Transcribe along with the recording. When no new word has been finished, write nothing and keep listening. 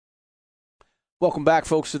Welcome back,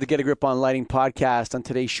 folks, to the Get a Grip on Lighting podcast. On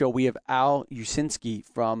today's show, we have Al Usinski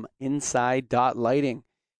from Inside Dot Lighting.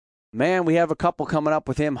 Man, we have a couple coming up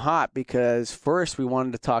with him hot because first we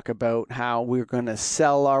wanted to talk about how we're going to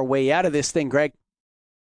sell our way out of this thing, Greg.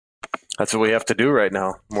 That's what we have to do right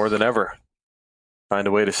now, more than ever. Find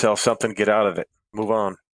a way to sell something, get out of it, move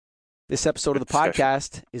on. This episode of the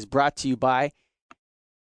podcast is brought to you by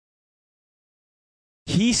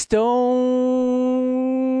Keystone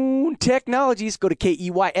Technologies. Go to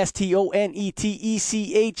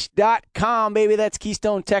KEYSTONETECH.com, baby. That's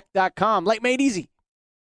KeystoneTech.com. Light made easy.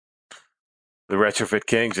 The Retrofit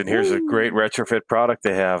Kings, and here's a great retrofit product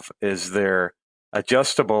they have, is their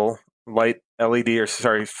adjustable light LED,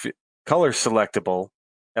 color selectable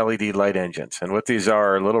LED light engines. And what these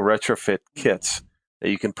are little retrofit kits that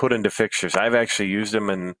you can put into fixtures. I've actually used them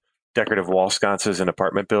in decorative wall sconces in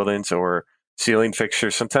apartment buildings or ceiling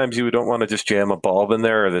fixtures. Sometimes you don't want to just jam a bulb in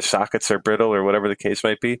there or the sockets are brittle or whatever the case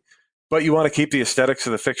might be, but you want to keep the aesthetics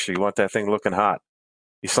of the fixture. You want that thing looking hot.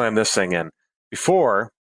 You slam this thing in.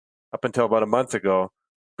 Before, up until about a month ago,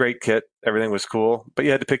 great kit, everything was cool, but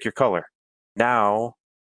you had to pick your color. Now,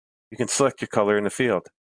 you can select your color in the field.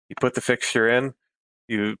 You put the fixture in,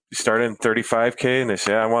 you start in 35K, and they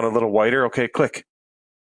say, I want a little whiter. Okay, click.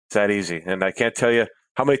 It's that easy. And I can't tell you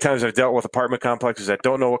how many times I've dealt with apartment complexes that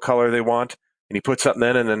don't know what color they want, and you put something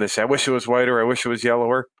in, and then they say, I wish it was whiter, I wish it was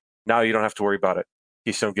yellower. Now you don't have to worry about it.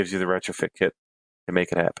 Keystone gives you the retrofit kit to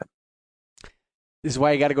make it happen. This is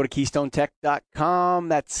why you got to go to KeystoneTech.com.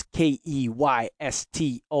 That's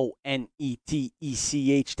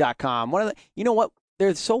KEYSTONETECH.com. You know what?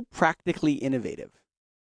 They're so practically innovative.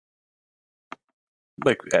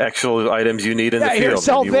 Like actual items you need in the field. Here,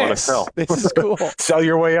 sell you this. Want to sell. This is cool. Sell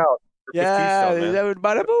your way out. Yeah,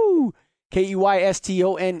 bada-boo.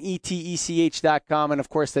 KEYSTONETECH.com. And, of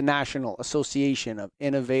course, the National Association of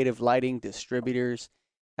Innovative Lighting Distributors.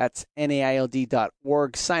 That's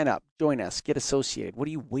NAILD.org. Sign up. Join us. Get associated. What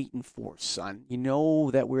are you waiting for, son? You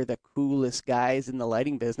know that we're the coolest guys in the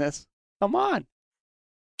lighting business. Come on.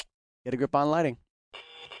 Get a Grip on Lighting.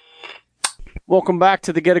 Welcome back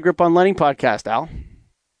to the Get a Grip on Lighting podcast, Al.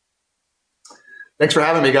 Thanks for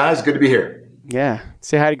having me, guys. Good to be here. Yeah.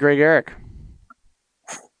 Say hi to Greg Eric.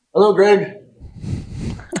 Hello, Greg.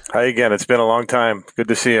 Hi again. It's been a long time. Good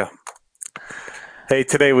to see you. Hey,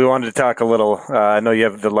 today we wanted to talk a little. I know you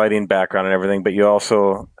have the lighting background and everything, but you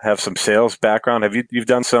also have some sales background. You've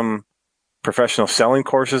done some professional selling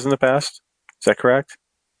courses in the past? Is that correct?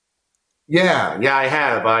 Yeah, I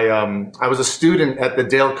have. I was a student at the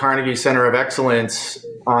Dale Carnegie Center of Excellence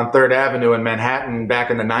on 3rd Avenue in Manhattan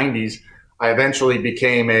back in the 90s. I eventually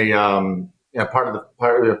became a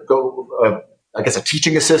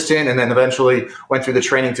teaching assistant, and then eventually went through the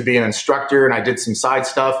training to be an instructor. And I did some side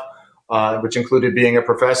stuff, which included being a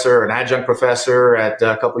professor, an adjunct professor at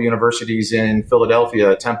a couple universities in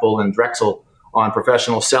Philadelphia, Temple and Drexel, on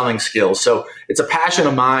professional selling skills. So it's a passion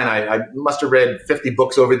of mine. I must have read 50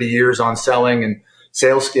 books over the years on selling and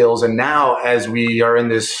sales skills. And now, as we are in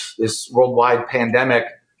this worldwide pandemic,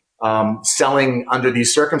 selling under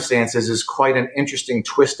these circumstances is quite an interesting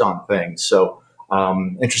twist on things. So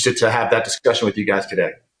interested to have that discussion with you guys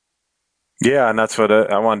today. Yeah, and that's what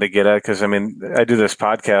I wanted to get at, because, I do this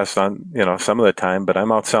podcast on, some of the time, but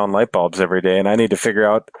I'm out selling light bulbs every day, and I need to figure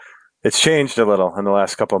out, it's changed a little in the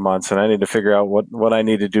last couple of months, and I need to figure out what I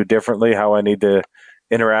need to do differently, how I need to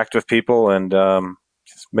interact with people, and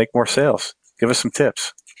just make more sales. Give us some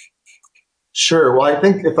tips. Sure. Well, I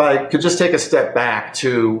think if I could just take a step back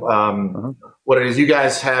to what it is. You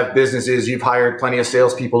guys have businesses. You've hired plenty of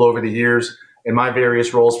salespeople over the years. In my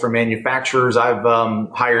various roles for manufacturers, I've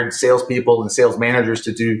hired salespeople and sales managers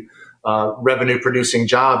to do revenue-producing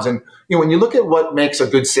jobs. And when you look at what makes a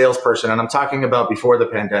good salesperson, and I'm talking about before the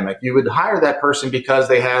pandemic, you would hire that person because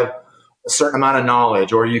they have a certain amount of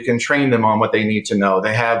knowledge, or you can train them on what they need to know.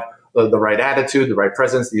 They have the right attitude, the right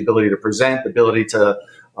presence, the ability to present, the ability to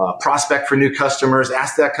prospect for new customers,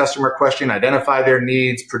 ask that customer question, identify their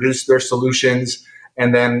needs, produce their solutions,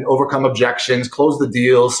 and then overcome objections, close the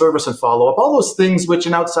deal, service and follow up, all those things which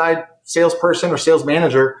an outside salesperson or sales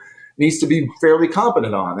manager needs to be fairly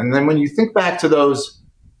competent on. And then when you think back to those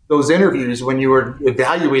interviews, when you were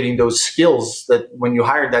evaluating those skills, that when you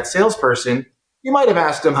hired that salesperson, you might have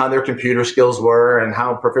asked them how their computer skills were and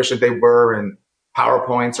how proficient they were in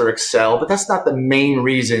PowerPoints or Excel, but that's not the main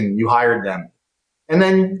reason you hired them. And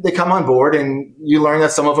then they come on board and you learn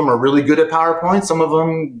that some of them are really good at PowerPoint, some of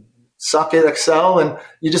them suck at Excel, and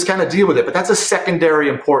you just kind of deal with it. But that's a secondary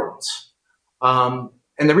importance. And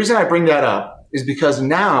the reason I bring that up is because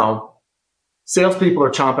now salespeople are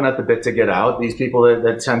chomping at the bit to get out. These people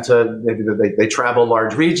that tend to, maybe they travel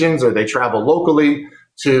large regions or they travel locally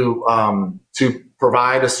to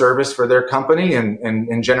provide a service for their company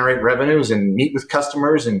and generate revenues and meet with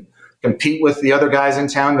customers and compete with the other guys in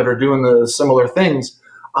town that are doing the similar things.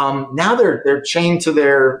 Now they're chained to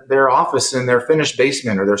their office in their finished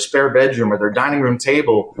basement or their spare bedroom or their dining room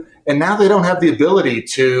table. And now they don't have the ability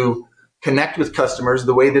to connect with customers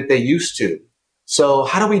the way that they used to. So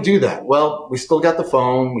how do we do that? Well, we still got the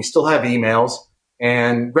phone. We still have emails.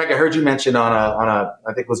 And Greg, I heard you mention on a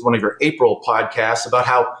I think it was one of your April podcasts about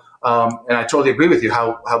how, and I totally agree with you,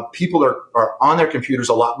 how people are on their computers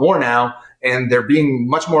a lot more now, and they're being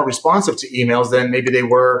much more responsive to emails than maybe they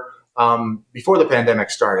were before the pandemic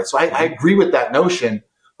started. So I agree with that notion,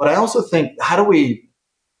 but I also think how do we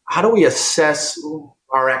assess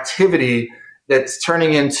our activity that's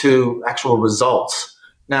turning into actual results?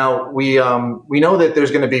 Now we know that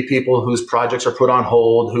there's going to be people whose projects are put on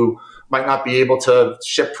hold, who might not be able to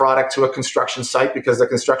ship product to a construction site because the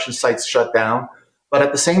construction site's shut down. But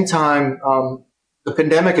at the same time, the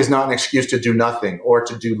pandemic is not an excuse to do nothing or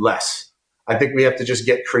to do less. I think we have to just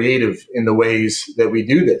get creative in the ways that we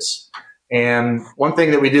do this. And one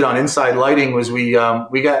thing that we did on Inside Lighting was we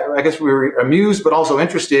were amused, but also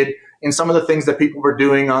interested in some of the things that people were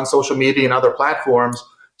doing on social media and other platforms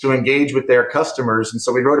to engage with their customers. And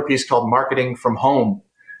so we wrote a piece called Marketing from Home.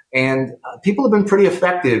 And people have been pretty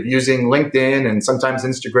effective using LinkedIn and sometimes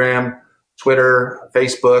Instagram, Twitter,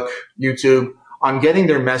 Facebook, YouTube on getting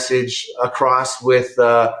their message across with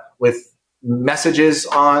messages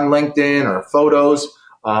on LinkedIn or photos.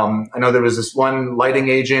 I know there was this one lighting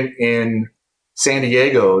agent in San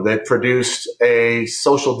Diego that produced a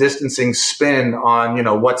social distancing spin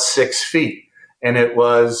on, what's 6 feet. And it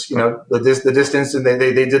was, the distance, and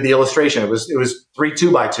they did the illustration. It was 3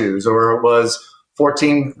 2x2s, or it was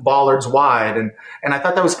 14 bollards wide. And I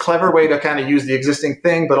thought that was a clever way to kind of use the existing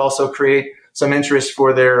thing, but also create some interest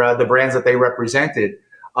for the brands that they represented.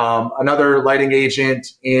 Another lighting agent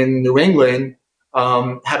in New England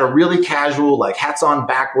had a really casual, like hats on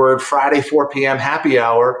backward, Friday 4 p.m. happy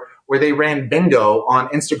hour, where they ran bingo on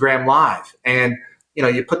Instagram Live. And,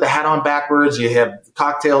 you put the hat on backwards, you have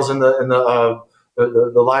cocktails in the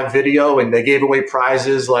live video, and they gave away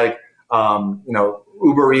prizes like,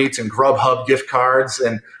 Uber Eats and Grubhub gift cards.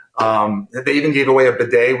 And they even gave away a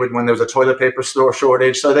bidet when there was a toilet paper store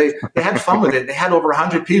shortage. So they had fun with it. They had over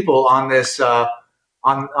 100 people on this,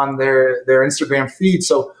 on their Instagram feed.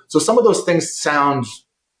 So some of those things sound,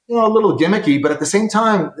 a little gimmicky, but at the same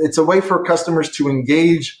time, it's a way for customers to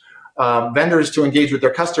engage, vendors to engage with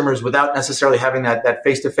their customers without necessarily having that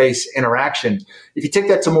face-to-face interaction. If you take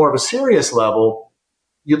that to more of a serious level,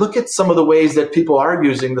 you look at some of the ways that people are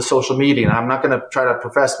using the social media. And I'm not going to try to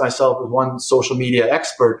profess myself as one social media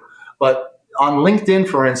expert, but on LinkedIn,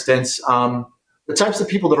 for instance, the types of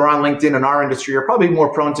people that are on LinkedIn in our industry are probably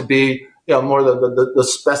more prone to be, more the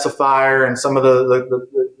specifier and some of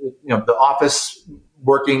the office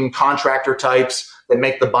working contractor types that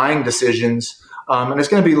make the buying decisions. And it's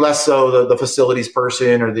going to be less so the facilities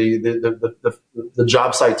person or the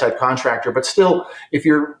job site type contractor. But still, if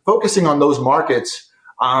you're focusing on those markets,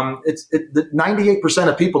 98%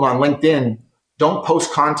 of people on LinkedIn don't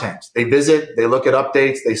post content. They visit, they look at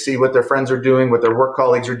updates, they see what their friends are doing, what their work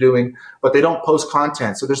colleagues are doing, but they don't post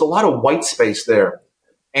content. So there's a lot of white space there.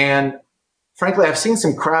 And frankly, I've seen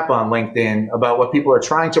some crap on LinkedIn about what people are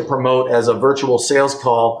trying to promote as a virtual sales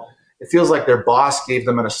call. It feels like their boss gave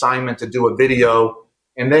them an assignment to do a video.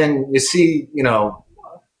 And then you see,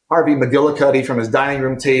 Harvey McGillicuddy from his dining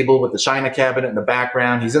room table with the china cabinet in the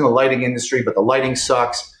background. He's in the lighting industry, but the lighting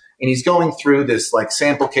sucks. And he's going through this like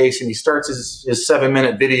sample case, and he starts his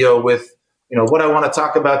 7-minute video with, what I want to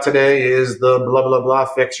talk about today is the blah, blah, blah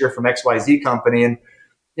fixture from XYZ company. And,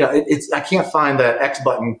 I can't find that X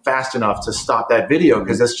button fast enough to stop that video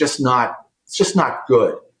because it's just not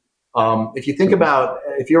good. If you think about,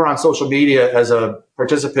 if you're on social media as a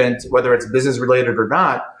participant, whether it's business related or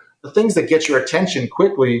not, the things that get your attention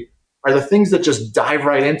quickly are the things that just dive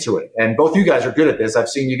right into it. And both you guys are good at this. I've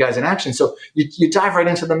seen you guys in action. So you dive right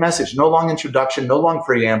into the message. No long introduction, no long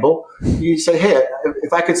preamble. You say, hey,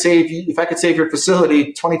 if I could save your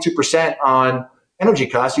facility 22% on energy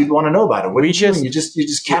costs, you'd want to know about it. What are you doing? You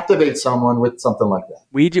just captivate someone with something like that.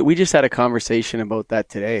 We just had a conversation about that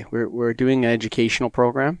today. We're doing an educational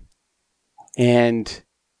program, and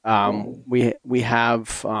we're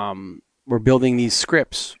building these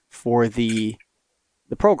scripts for the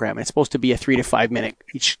program. It's supposed to be a 3 to 5 minute.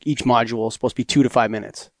 Each module is supposed to be 2 to 5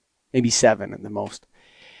 minutes, maybe 7 at the most.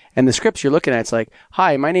 And the scripts you're looking at, it's like,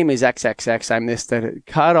 hi, my name is XXX. I'm this, that.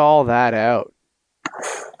 Cut all that out.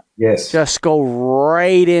 Yes. Just go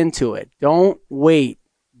right into it. Don't wait.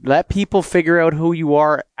 Let people figure out who you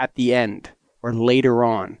are at the end or later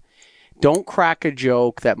on. Don't crack a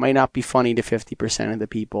joke that might not be funny to 50% of the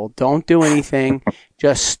people. Don't do anything.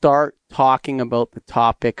 Just start talking about the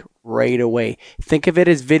topic right away. Think of it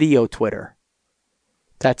as video Twitter.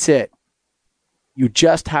 That's it. You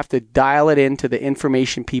just have to dial it into the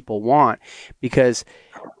information people want, because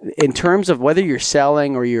in terms of whether you're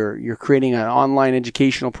selling or you're creating an online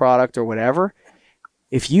educational product or whatever,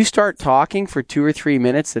 if you start talking for 2 or 3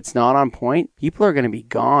 minutes that's not on point, people are going to be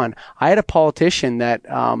gone. I had a politician that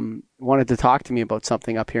wanted to talk to me about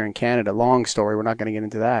something up here in Canada. Long story. We're not going to get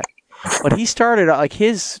into that. But he started, like,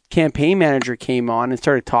 his campaign manager came on and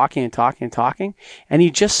started talking and talking and talking. And you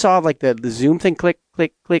just saw, like, the Zoom thing click,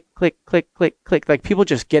 click, click, click, click, click, click. Like, people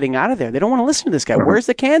just getting out of there. They don't want to listen to this guy. Where's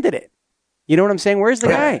the candidate? You know what I'm saying? Where's the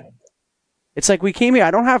guy? It's like, we came here.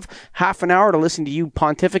 I don't have half an hour to listen to you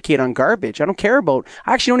pontificate on garbage. I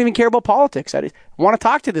actually don't even care about politics. I want to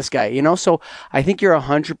talk to this guy, you know? So I think you're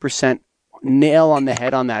 100% nail on the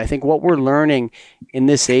head on that. I think what we're learning in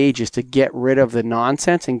this age is to get rid of the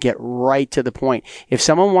nonsense and get right to the point. If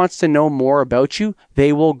someone wants to know more about you,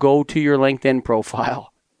 they will go to your LinkedIn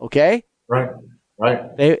profile. Okay? Right.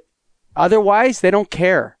 Otherwise, they don't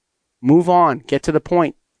care. Move on. Get to the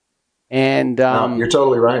point. And no, you're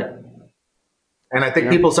totally right. And I think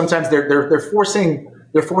people sometimes they're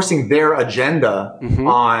forcing their agenda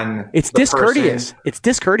on. It's discourteous. Person. It's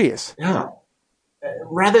discourteous. Yeah.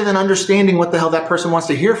 Rather than understanding what the hell that person wants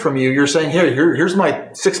to hear from you, you're saying, here's my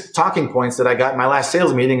 6 talking points that I got in my last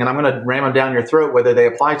sales meeting, and I'm going to ram them down your throat whether they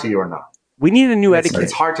apply to you or not. We need a new etiquette.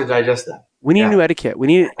 It's hard to digest that. We need a new etiquette. We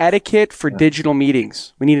need an etiquette for digital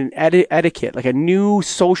meetings. We need an etiquette, like a new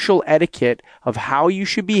social etiquette of how you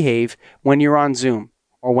should behave when you're on Zoom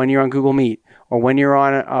or when you're on Google Meet or when you're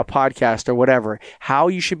on a podcast or whatever. How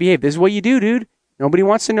you should behave. This is what you do, dude. Nobody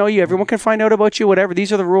wants to know you. Everyone can find out about you, whatever.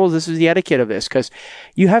 These are the rules. This is the etiquette of this. Because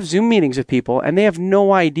you have Zoom meetings with people, and they have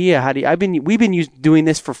no idea how to. We've been doing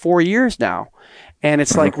this for 4 years now, and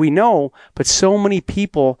it's like we know, but so many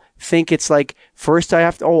people think it's like, first I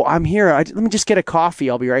have to. Oh, I'm here. Let me just get a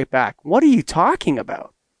coffee. I'll be right back. What are you talking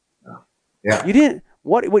about? Yeah. You didn't.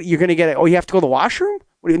 What you're gonna get? Oh, you have to go to the washroom?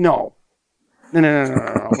 No.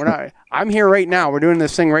 We're not. I'm here right now. We're doing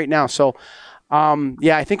this thing right now. So,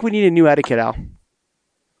 I think we need a new etiquette, Al.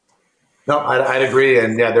 No, I'd agree,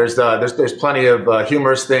 and there's plenty of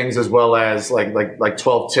humorous things as well as like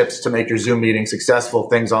 12 tips to make your Zoom meeting successful,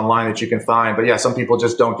 things online that you can find. But some people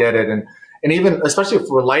just don't get it, and even especially if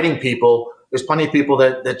we're lighting people, there's plenty of people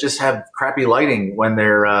that just have crappy lighting when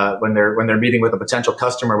they're meeting with a potential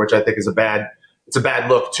customer, which I think is a bad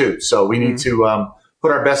look too. So we need to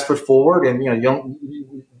put our best foot forward, and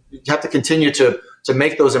you have to continue to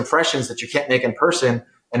make those impressions that you can't make in person,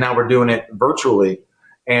 and now we're doing it virtually.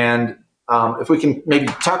 And if we can maybe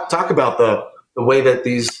talk about the way that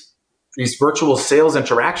these virtual sales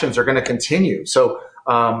interactions are going to continue. So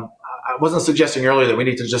I wasn't suggesting earlier that we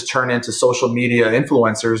need to just turn into social media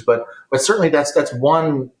influencers, but certainly that's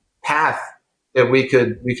one path that we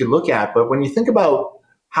could look at. But when you think about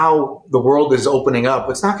how the world is opening up,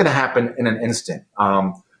 it's not going to happen in an instant.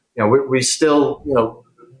 We still,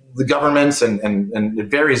 the governments and it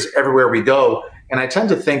varies everywhere we go. And I tend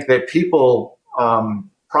to think that people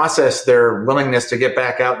process their willingness to get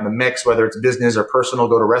back out in the mix, whether it's business or personal,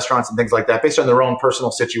 go to restaurants and things like that, based on their own personal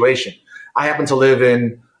situation. I happen to live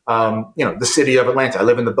in, the city of Atlanta. I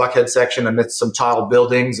live in the Buckhead section amidst some tall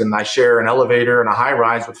buildings, and I share an elevator and a high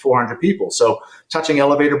rise with 400 people. So touching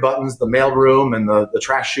elevator buttons, the mailroom and the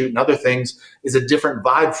trash chute and other things is a different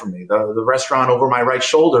vibe for me. The restaurant over my right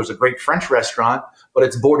shoulder is a great French restaurant, but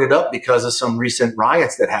it's boarded up because of some recent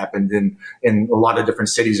riots that happened in a lot of different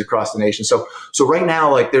cities across the nation. So right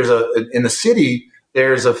now, like in the city,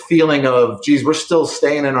 there's a feeling of, geez, we're still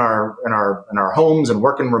staying in our homes and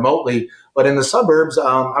working remotely. But in the suburbs,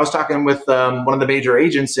 I was talking with one of the major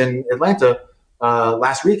agents in Atlanta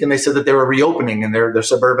last week, and they said that they were reopening in their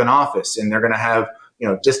suburban office, and they're going to have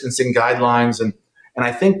distancing guidelines. And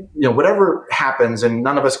I think whatever happens, and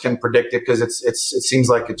none of us can predict it because it seems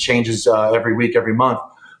like it changes every week, every month.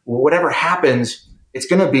 Whatever happens, it's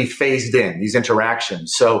going to be phased in, these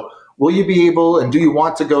interactions. So will you be able, and do you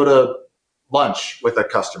want to go to lunch with a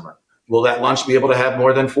customer? Will that lunch be able to have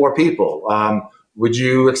more than 4 people? Would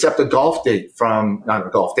you accept a golf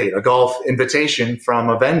invitation from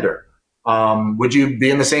a vendor? Would you be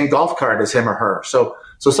in the same golf cart as him or her? So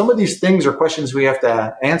some of these things are questions we have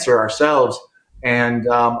to answer ourselves. And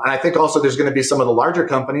I think also there's going to be some of the larger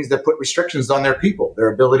companies that put restrictions on their people,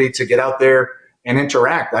 their ability to get out there and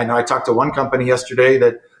interact. I know I talked to one company yesterday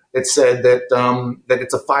that that said that that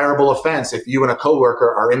it's a fireable offense if you and a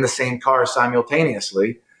coworker are in the same car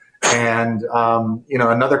simultaneously. And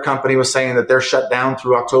another company was saying that they're shut down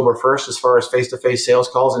through October 1st as far as face-to-face sales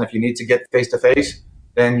calls. And if you need to get face-to-face,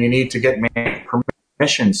 then you need to get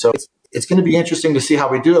permission. So it's going to be interesting to see how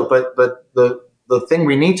we do it. But the thing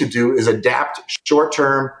we need to do is adapt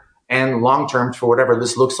short-term and long-term for whatever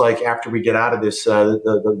this looks like after we get out of this,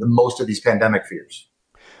 the most of these pandemic fears.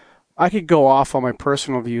 I could go off on my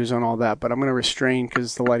personal views on all that, but I'm going to restrain because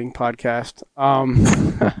it's the lighting podcast.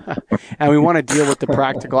 And we want to deal with the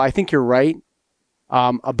practical. I think you're right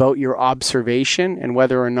about your observation, and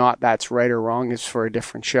whether or not that's right or wrong is for a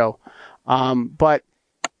different show. But,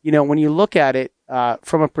 when you look at it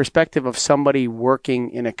from a perspective of somebody working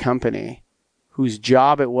in a company whose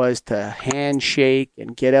job it was to handshake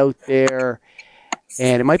and get out there,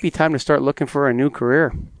 and it might be time to start looking for a new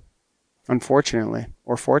career. Unfortunately,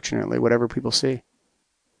 or fortunately, whatever people see.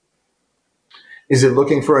 Is it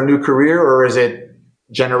looking for a new career, or is it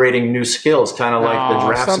generating new skills, kind of like the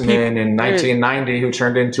draftsman in 1990 who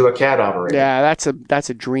turned into a CAD operator? Yeah, that's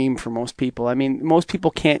a dream for most people. I mean, most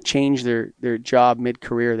people can't change their job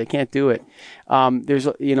mid-career. They can't do it. There's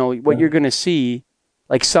what you're going to see.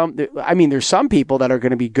 Like there's some people that are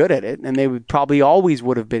going to be good at it, and they would probably always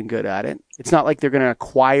would have been good at it. It's not like they're going to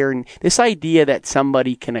acquire this idea that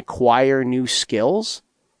somebody can acquire new skills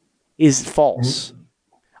is false. Mm-hmm.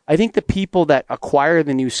 I think the people that acquire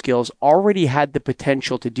the new skills already had the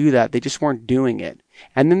potential to do that. They just weren't doing it.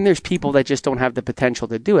 And then there's people that just don't have the potential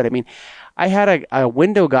to do it. I mean, I had a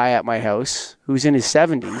window guy at my house who's in his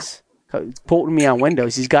 70s quoting me on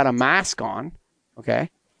windows. He's got a mask on. Okay,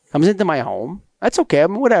 comes into my home. That's okay. I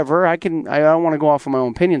mean, whatever. I don't want to go off on my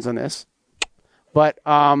own opinions on this. But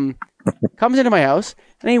comes into my house,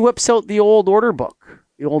 and he whips out the old order book,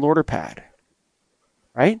 the old order pad.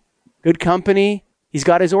 Right? Good company. He's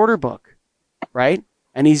got his order book. Right?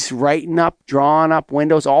 And he's drawing up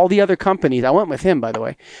windows. All the other companies, I went with him, by the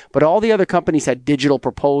way, but all the other companies had digital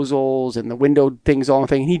proposals and the window things, all the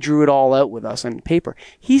thing. He drew it all out with us on paper.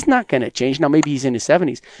 He's not going to change. Now, maybe he's in his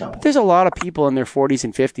 70s, but there's a lot of people in their 40s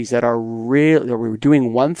and 50s that are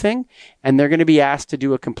doing one thing, and they're going to be asked to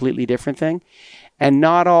do a completely different thing. And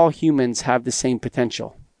not all humans have the same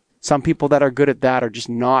potential. Some people that are good at that are just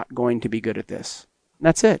not going to be good at this. And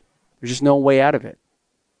that's it. There's just no way out of it.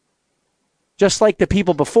 Just like the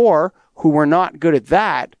people before who were not good at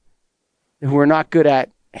that, who were not good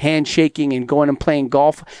at handshaking and going and playing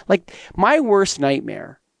golf. Like my worst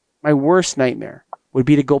nightmare would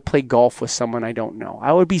be to go play golf with someone I don't know.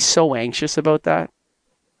 I would be so anxious about that.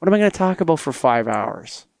 What am I going to talk about for 5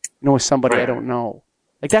 hours? With somebody I don't know.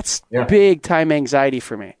 Like that's big time anxiety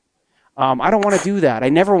for me. I don't want to do that. I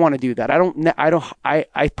never want to do that.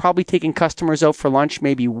 I've probably taken customers out for lunch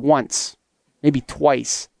maybe once, maybe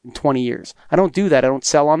twice in 20 years. I don't do that. I don't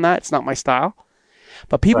sell on that. It's not my style.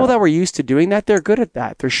 But people that were used to doing that, they're good at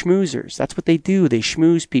that. They're schmoozers. That's what they do. They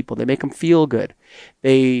schmooze people. They make them feel good.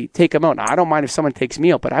 They take them out. Now, I don't mind if someone takes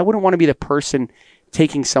me out, but I wouldn't want to be the person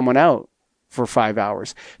taking someone out for 5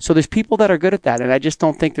 hours. So there's people that are good at that, and I just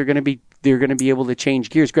don't think they're going to be able to change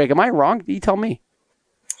gears. Greg, am I wrong? You tell me.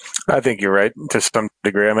 I think you're right to some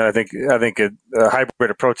degree. I mean, I think a hybrid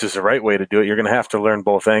approach is the right way to do it. You're going to have to learn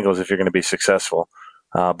both angles if you're going to be successful.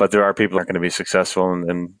 But there are people who aren't going to be successful,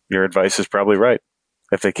 and your advice is probably right.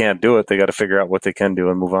 If they can't do it, they got to figure out what they can do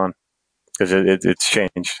and move on, because it's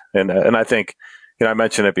changed. And I think, I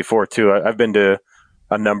mentioned it before too. I've been to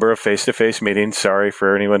a number of face-to-face meetings. Sorry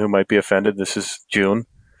for anyone who might be offended. This is June,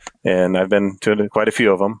 and I've been to quite a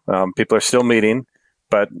few of them. People are still meeting,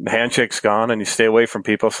 but handshake's gone, and you stay away from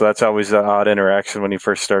people. So that's always the odd interaction when you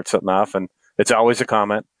first start something off, and it's always a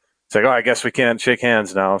comment. It's like, oh, I guess we can't shake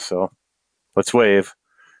hands now, so let's wave.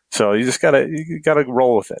 So you just gotta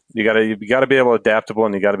roll with it. You gotta be able to adaptable,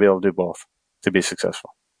 and you gotta be able to do both to be successful.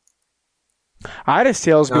 I had a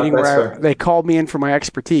sales meeting where they called me in for my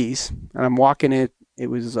expertise, and I'm walking it. It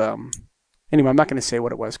was anyway. I'm not going to say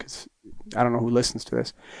what it was because I don't know who listens to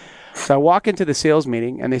this. So I walk into the sales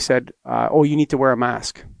meeting, and they said, "Oh, you need to wear a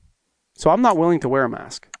mask." So I'm not willing to wear a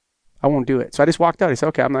mask. I won't do it. So I just walked out. I said,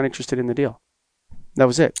 "Okay, I'm not interested in the deal." That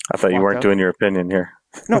was it. I thought you weren't doing your opinion here.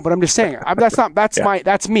 No, but I'm just saying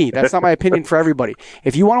that's me. That's not my opinion for everybody.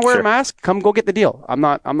 If you want to wear a mask, come go get the deal. I'm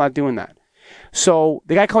not doing that. So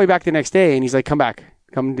the guy called me back the next day, and he's like, "Come back,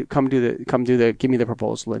 come do the give me the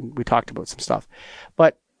proposal." And we talked about some stuff.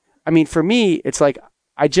 But I mean, for me, it's like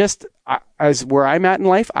as where I'm at in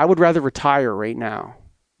life, I would rather retire right now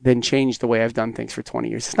than change the way I've done things for 20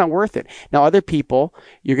 years. It's not worth it. Now, other people,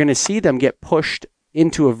 you're going to see them get pushed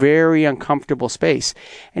into a very uncomfortable space.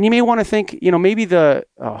 And you may want to think, maybe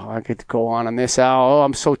I could go on this, Al. Oh,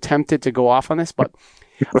 I'm so tempted to go off on this, but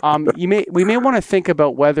we may want to think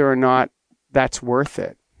about whether or not that's worth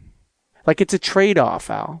it. Like, it's a trade-off,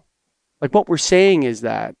 Al. Like, what we're saying is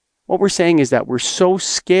that we're so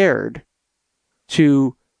scared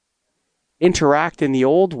to interact in the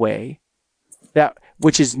old way,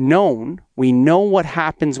 which is known. We know what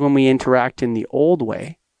happens when we interact in the old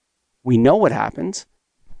way. We know what happens.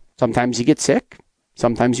 Sometimes you get sick.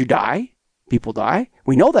 Sometimes you die. People die.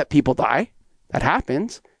 We know that people die. That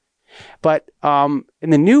happens. But in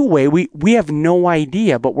the new way, we have no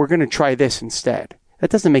idea, but we're going to try this instead. That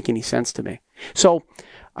doesn't make any sense to me. So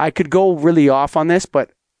I could go really off on this,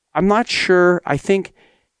 but I'm not sure. I think,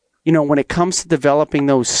 when it comes to developing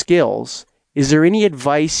those skills, is there any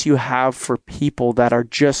advice you have for people that are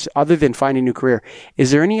just, other than finding a new career,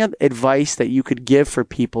 is there any advice that you could give for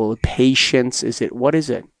people? Patience? What is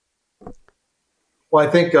it? Well,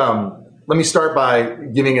 I think, let me start by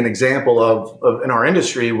giving an example of in our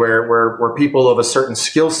industry where people of a certain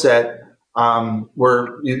skill set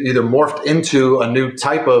were either morphed into a new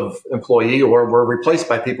type of employee or were replaced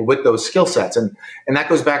by people with those skill sets. And that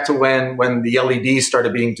goes back to when the LEDs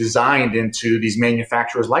started being designed into these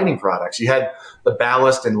manufacturers' lighting products. You had the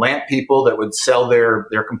ballast and lamp people that would sell their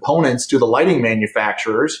components to the lighting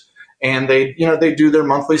manufacturers, and they do their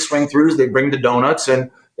monthly swing throughs. They bring the donuts and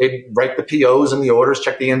they write the POs and the orders,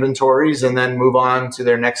 check the inventories, and then move on to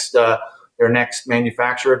their next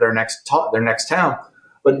manufacturer, their next town.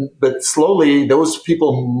 But slowly, those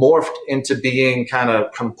people morphed into being kind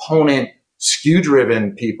of component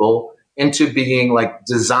SKU-driven people, into being like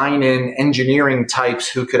design and engineering types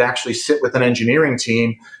who could actually sit with an engineering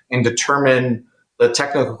team and determine the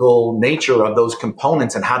technical nature of those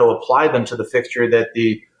components and how to apply them to the fixture that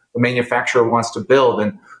the manufacturer wants to build.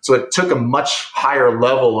 And so it took a much higher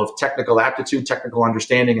level of technical aptitude, technical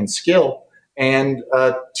understanding, and skill. And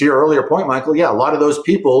to your earlier point, Michael, a lot of those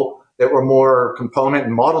people that were more component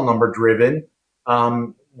and model number driven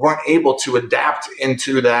weren't able to adapt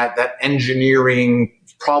into that engineering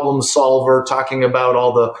problem solver, talking about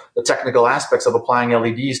all the technical aspects of applying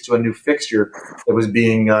LEDs to a new fixture that was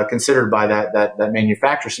being considered by that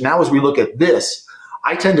manufacturer. So now as we look at this,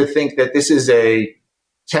 I tend to think that this is a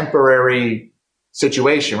temporary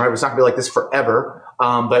situation, right? It's not going to be like this forever.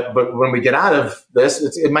 But when we get out of this,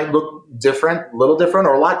 it might look different, a little different,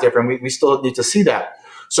 or a lot different. We still need to see that.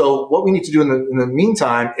 So what we need to do in the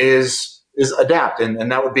meantime is adapt,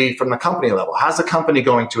 and that would be from the company level. How's the company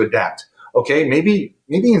going to adapt? Okay, maybe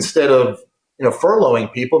instead of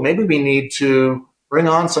furloughing people, maybe we need to bring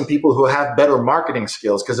on some people who have better marketing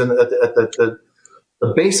skills, because at the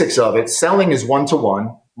basics of it, selling is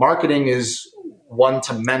one-to-one, marketing is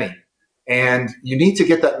one-to-many. And you need to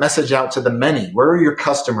get that message out to the many. Where are your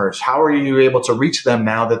customers? How are you able to reach them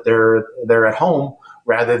now that they're at home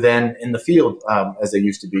rather than in the field as they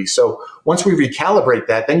used to be? So once we recalibrate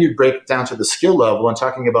that, then you break it down to the skill level and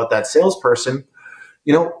talking about that salesperson.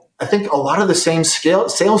 I think a lot of the same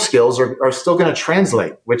sales skills are still going to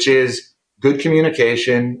translate, which is good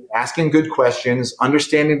communication, asking good questions,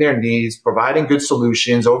 understanding their needs, providing good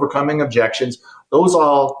solutions, overcoming objections. Those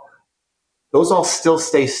all still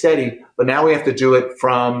stay steady, but now we have to do it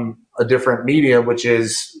from a different media, which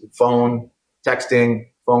is phone, texting,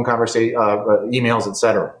 phone conversation, emails,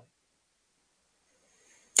 etc.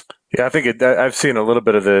 Yeah, I think I've seen a little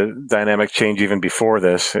bit of the dynamic change even before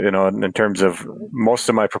this, in terms of most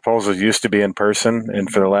of my proposals used to be in person, and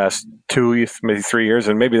for the last 2, maybe 3 years,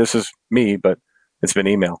 and maybe this is me, but it's been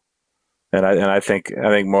email. And I think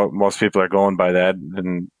most people are going by that.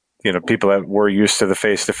 And, people that were used to the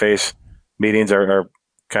face-to-face meetings are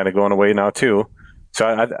kind of going away now too. So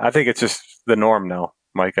I think it's just the norm now,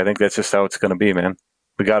 Mike. I think that's just how it's going to be, man.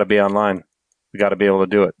 We got to be online. We got to be able to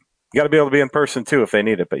do it. You got to be able to be in person too if they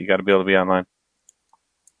need it, but you got to be able to be online.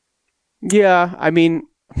 Yeah, I mean,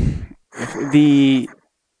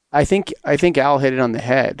 I think Al hit it on the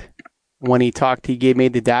head when he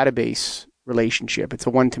made the database relationship. It's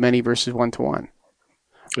a one-to-many versus one-to-one.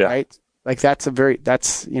 Yeah. Right? Like that's a good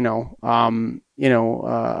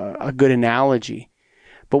analogy.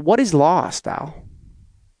 But what is lost, Al?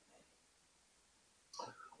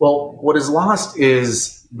 Well, what is lost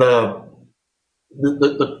is the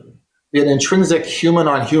intrinsic human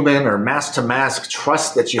on human or mask to mask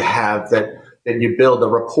trust that you have, that you build, the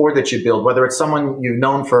rapport that you build, whether it's someone you've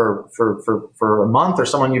known for a month or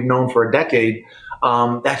someone you've known for a decade.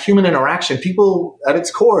 That human interaction, people at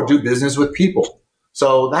its core do business with people.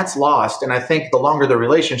 So that's lost. And I think the longer the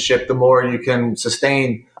relationship, the more you can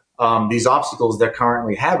sustain these obstacles that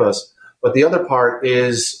currently have us. But the other part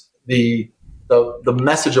is the the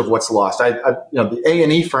message of what's lost. The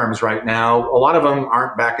A&E firms right now, a lot of them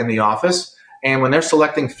aren't back in the office. And when they're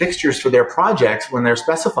selecting fixtures for their projects, when they're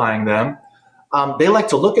specifying them, they like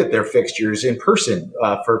to look at their fixtures in person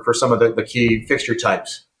for some of the key fixture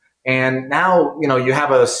types. And now, you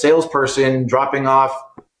have a salesperson dropping off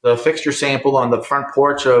the fixture sample on the front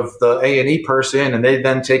porch of the A&E person, and they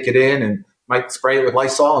then take it in and might spray it with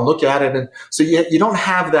Lysol and look at it. And so you don't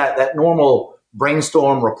have that normal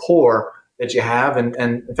brainstorm rapport that you have. And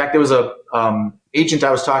in fact, there was a agent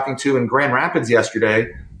I was talking to in Grand Rapids yesterday.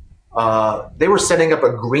 They were setting up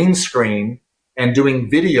a green screen and doing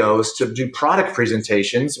videos to do product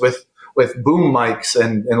presentations with boom mics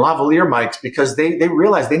and lavalier mics, because they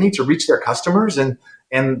realize they need to reach their customers, and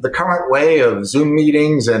the current way of Zoom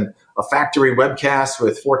meetings and a factory webcast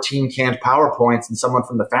with 14 canned PowerPoints and someone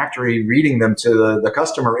from the factory reading them to the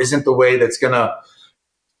customer isn't the way that's going to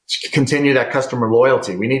continue that customer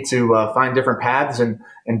loyalty. We need to find different paths, and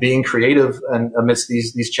being creative and amidst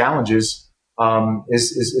these challenges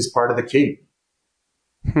is part of the key.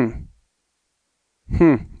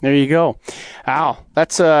 There you go. Al,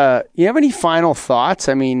 that's you have any final thoughts?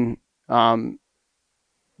 I mean,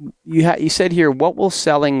 you said here, what will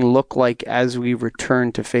selling look like as we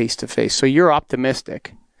return to face-to-face? So you're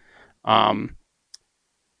optimistic. What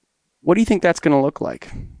do you think that's going to look like?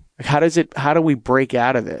 How do we break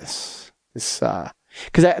out of this? Because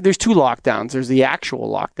there's two lockdowns. There's the actual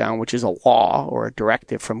lockdown, which is a law or a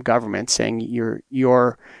directive from government saying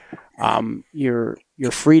your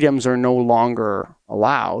freedoms are no longer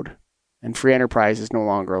allowed, and free enterprise is no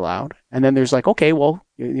longer allowed. And then there's like, okay, well,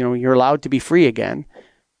 you're allowed to be free again,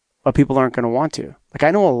 but people aren't going to want to. Like,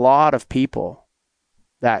 I know a lot of people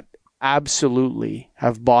that absolutely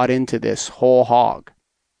have bought into this whole hog.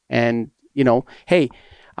 And, hey,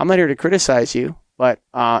 I'm not here to criticize you, but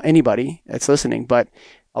anybody that's listening, but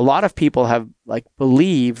a lot of people have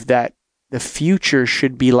believed that the future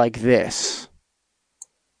should be like this,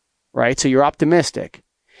 right? So you're optimistic.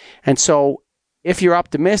 And so if you're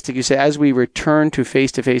optimistic, you say, as we return to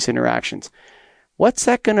face-to-face interactions,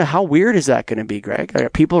 how weird is that going to be, Greg? Are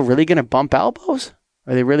people really going to bump elbows?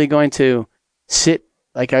 Are they really going to sit?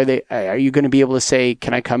 Are you going to be able to say,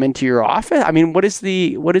 can I come into your office? I mean, what is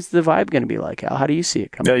the vibe going to be like, Al? How do you see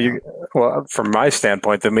it coming? Well, from my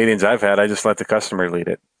standpoint, the meetings I've had, I just let the customer lead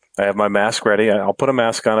it. I have my mask ready. I'll put a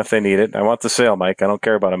mask on if they need it. I want the sale, Mike. I don't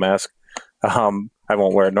care about a mask. I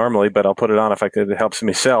won't wear it normally, but I'll put it on if it helps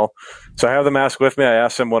me sell. So I have the mask with me. I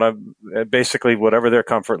ask them basically whatever their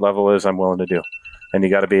comfort level is, I'm willing to do. And you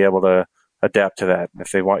got to be able to adapt to that.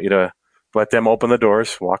 If they want you to let them open the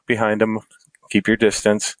doors, walk behind them, keep your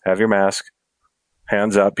distance, have your mask,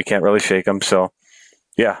 hands up. You can't really shake them. So,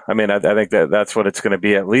 yeah, I mean, I think that's what it's going to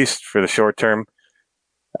be, at least for the short term.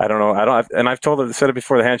 I don't know. And I've said it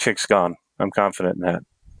before, the handshake's gone. I'm confident in that.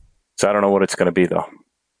 So I don't know what it's going to be, though.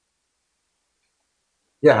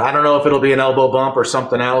 Yeah, I don't know if it'll be an elbow bump or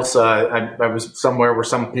something else. I was somewhere where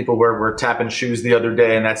some people were tapping shoes the other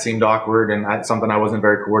day, and that seemed awkward, and that's something I wasn't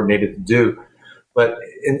very coordinated to do. But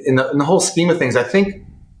in the whole scheme of things, I think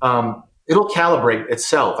it'll calibrate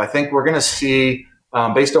itself. I think we're going to see,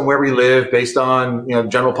 based on where we live, based on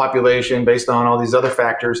general population, based on all these other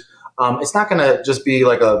factors, it's not going to just be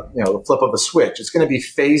like a flip of a switch. It's going to be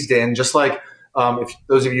phased in, just like. If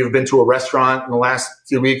those of you have been to a restaurant in the last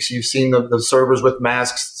few weeks, you've seen the servers with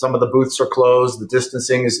masks. Some of the booths are closed. The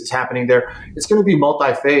distancing is happening there. It's going to be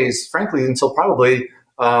multi-phase, frankly, until probably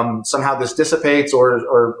somehow this dissipates or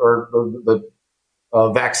the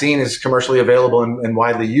vaccine is commercially available and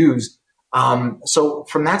widely used. So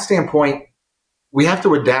from that standpoint, we have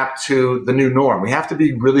to adapt to the new norm. We have to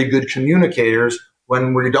be really good communicators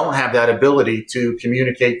when we don't have that ability to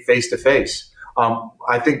communicate face-to-face.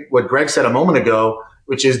 I think what Greg said a moment ago,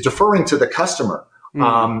 which is deferring to the customer.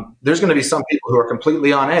 There's going to be some people who are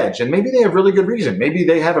completely on edge, and maybe they have really good reason. Maybe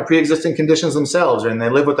they have a pre-existing conditions themselves, and they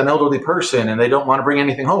live with an elderly person, and they don't want to bring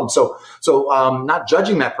anything home. So not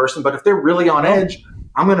judging that person, but if they're really on edge,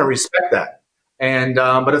 I'm going to respect that. And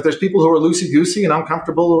but if there's people who are loosey-goosey and I'm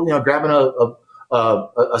comfortable, grabbing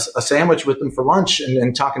a sandwich with them for lunch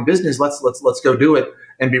and talking business, let's go do it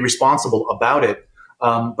and be responsible about it.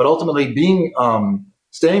 But ultimately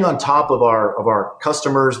staying on top of our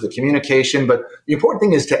customers, the communication. But the important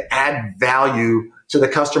thing is to add value to the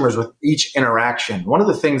customers with each interaction. One of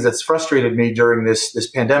the things that's frustrated me during this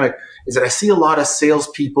pandemic is that I see a lot of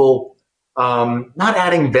salespeople not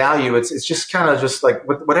adding value. It's just kind of just like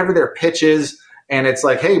whatever their pitch is. And it's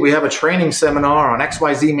like, hey, we have a training seminar on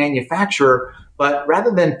XYZ manufacturer. But rather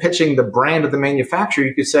than pitching the brand of the manufacturer,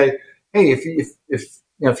 you could say, hey, if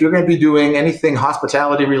if you're going to be doing anything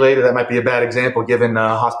hospitality related, that might be a bad example given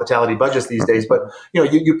hospitality budgets these days. But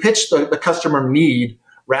you pitch the customer need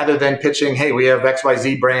rather than pitching, hey, we have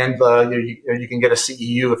XYZ brand. You can get a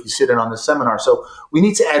CEU if you sit in on this seminar. So we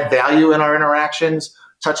need to add value in our interactions,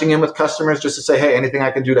 touching in with customers just to say, hey, anything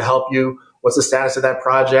I can do to help you? What's the status of that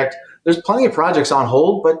project? There's plenty of projects on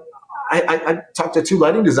hold, but I talked to 2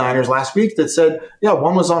 lighting designers last week that said, yeah,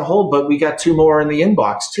 one was on hold, but we got 2 more in the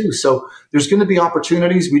inbox too. So there's going to be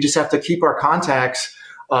opportunities. We just have to keep our contacts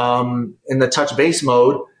in the touch base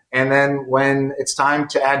mode. And then when it's time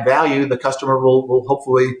to add value, the customer will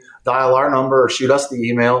hopefully dial our number or shoot us the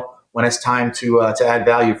email when it's time to add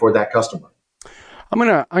value for that customer. I'm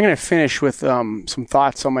gonna finish with some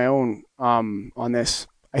thoughts on my own on this.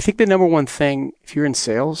 I think the number one thing, if you're in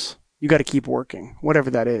sales, you got to keep working, whatever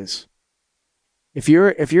that is. If you're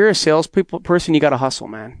a person, you got to hustle,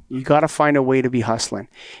 man. You got to find a way to be hustling.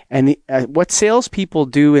 And what salespeople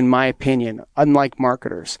do, in my opinion, unlike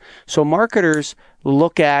marketers. So marketers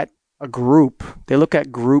look at a group. They look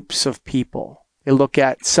at groups of people. They look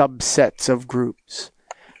at subsets of groups,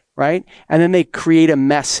 right? And then they create a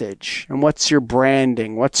message. And what's your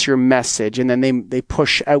branding? What's your message? And then they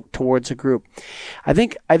push out towards a group. I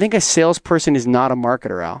think a salesperson is not a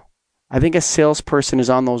marketer, Al. I think a salesperson is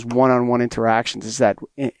on those one-on-one interactions, is that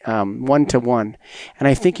one-to-one. And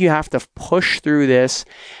I think you have to push through this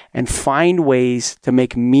and find ways to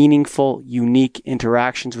make meaningful, unique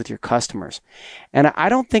interactions with your customers. And I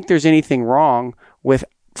don't think there's anything wrong with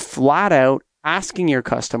flat out asking your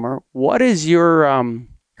customer, what is your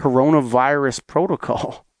coronavirus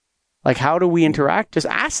protocol? Like, how do we interact? Just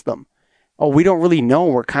ask them. Oh, we don't really know.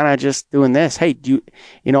 We're kind of just doing this. Hey,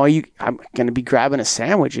 I'm going to be grabbing a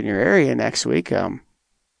sandwich in your area next week.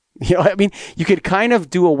 You could kind of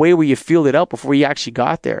do a way where you feel it out before you actually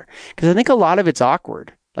got there. Because I think a lot of it's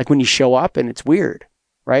awkward. Like when you show up and it's weird,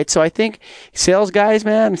 right? So I think sales guys,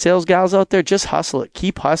 man, sales gals out there, just hustle it.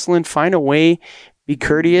 Keep hustling. Find a way. Be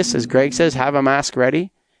courteous, as Greg says. Have a mask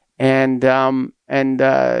ready, and try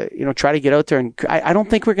to get out there. And I don't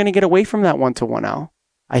think we're going to get away from that one-to-one, Al.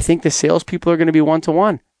 I think the salespeople are going to be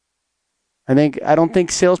one-to-one. I don't think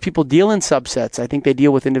salespeople deal in subsets. I think they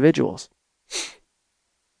deal with individuals.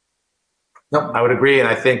 No, I would agree. And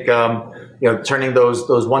I think, turning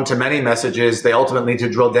those one-to-many messages, they ultimately need to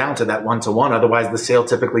drill down to that one-to-one. Otherwise, the sale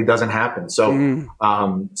typically doesn't happen. So, no,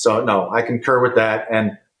 I concur with that.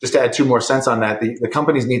 And just to add 2 more cents on that, the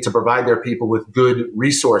companies need to provide their people with good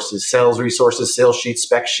resources, sales sheets,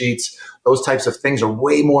 spec sheets. Those types of things are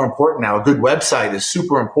way more important now. A good website is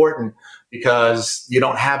super important because you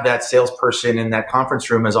don't have that salesperson in that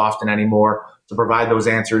conference room as often anymore to provide those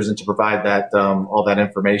answers and to provide that all that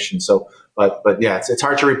information. So, but yeah, it's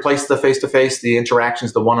hard to replace the face-to-face, the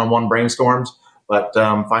interactions, the one-on-one brainstorms. But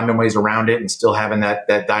finding ways around it and still having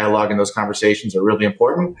that dialogue and those conversations are really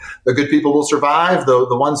important. The good people will survive. The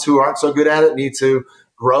ones who aren't so good at it need to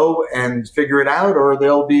grow and figure it out, or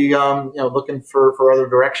they'll be looking for other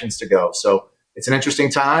directions to go. So it's an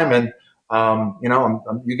interesting time, and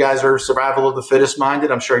you guys are survival of the fittest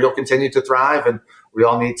minded. I'm sure you'll continue to thrive, and we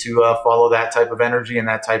all need to follow that type of energy and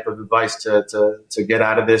that type of advice to get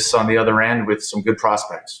out of this on the other end with some good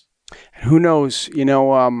prospects. Who knows?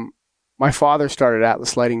 My father started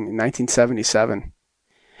Atlas Lighting in 1977,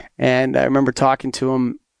 and I remember talking to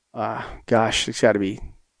him. It's got to be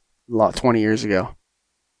 20 years ago.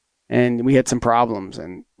 And we had some problems,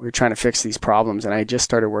 and we were trying to fix these problems, and I just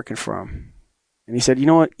started working for him. And he said, you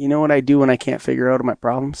know what I do when I can't figure out my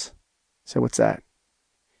problems? I said, what's that?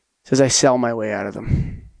 He says, I sell my way out of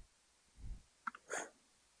them.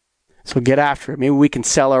 So get after it. Maybe we can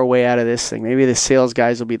sell our way out of this thing. Maybe the sales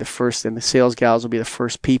guys will be the first, and the sales gals will be the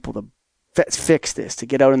first people to fix this, to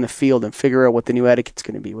get out in the field and figure out what the new etiquette's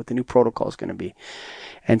going to be, what the new protocol is going to be,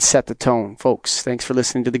 and set the tone. Folks, thanks for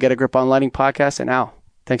listening to the Get a Grip on Lighting podcast. And Al,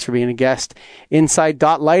 thanks for being a guest. Inside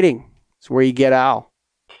Lighting is where you get Al.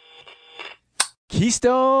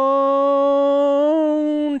 Keystone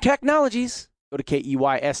Technologies. Go to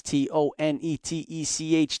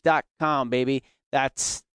KEYSTONETECH.com, baby.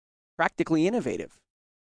 That's practically innovative.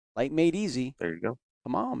 Light made easy. There you go.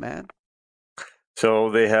 Come on, man. So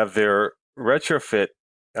they have their retrofit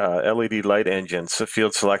LED light engines,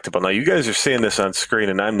 field selectable. Now, you guys are seeing this on screen,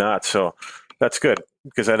 and I'm not, so that's good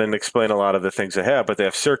because I didn't explain a lot of the things they have, but they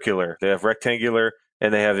have circular, they have rectangular,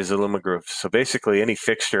 and they have these Illumigroups. So basically, any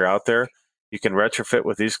fixture out there, you can retrofit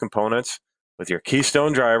with these components with your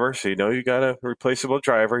Keystone driver. So you got a replaceable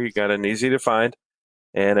driver, you got an easy to find,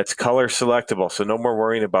 and it's color selectable. So no more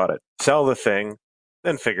worrying about it. Sell the thing,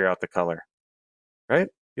 then figure out the color, right?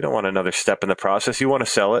 You don't want another step in the process. You want to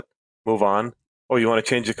sell it, move on. Oh, you want to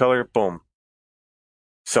change the color? Boom.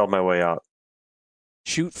 sell my way out.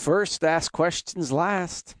 Shoot first, ask questions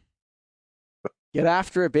last. Get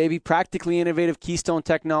after it, baby. Practically innovative Keystone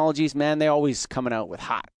Technologies, man, they always coming out with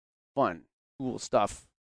hot, fun, cool stuff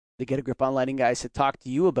to get a grip on lighting, guys, to talk to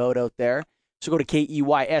you about out there. So go to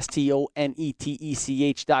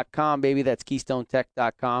KEYSTONETECH.com, baby. That's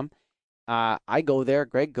KeystoneTech.com. I go there.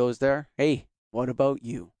 Greg goes there. Hey, what about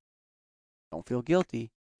you? Don't feel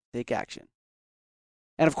guilty. Take action.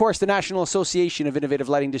 And, of course, the National Association of Innovative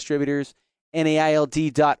Lighting Distributors,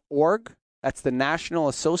 NAILD.org. That's the National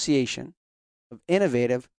Association of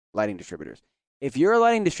Innovative Lighting Distributors. If you're a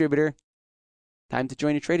lighting distributor, time to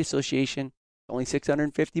join a trade association. It's only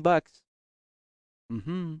 $650.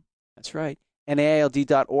 That's right.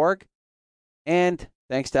 NAILD.org. And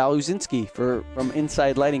thanks to Al Uzinski from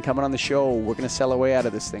Inside Lighting coming on the show. We're going to sell our way out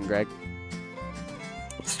of this thing, Greg.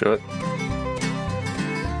 Let's do it.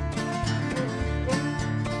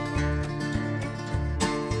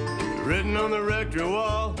 Written on the rectory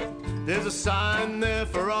wall, there's a sign there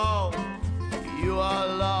for all. You are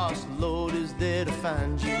lost, Lord is there to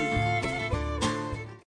find you.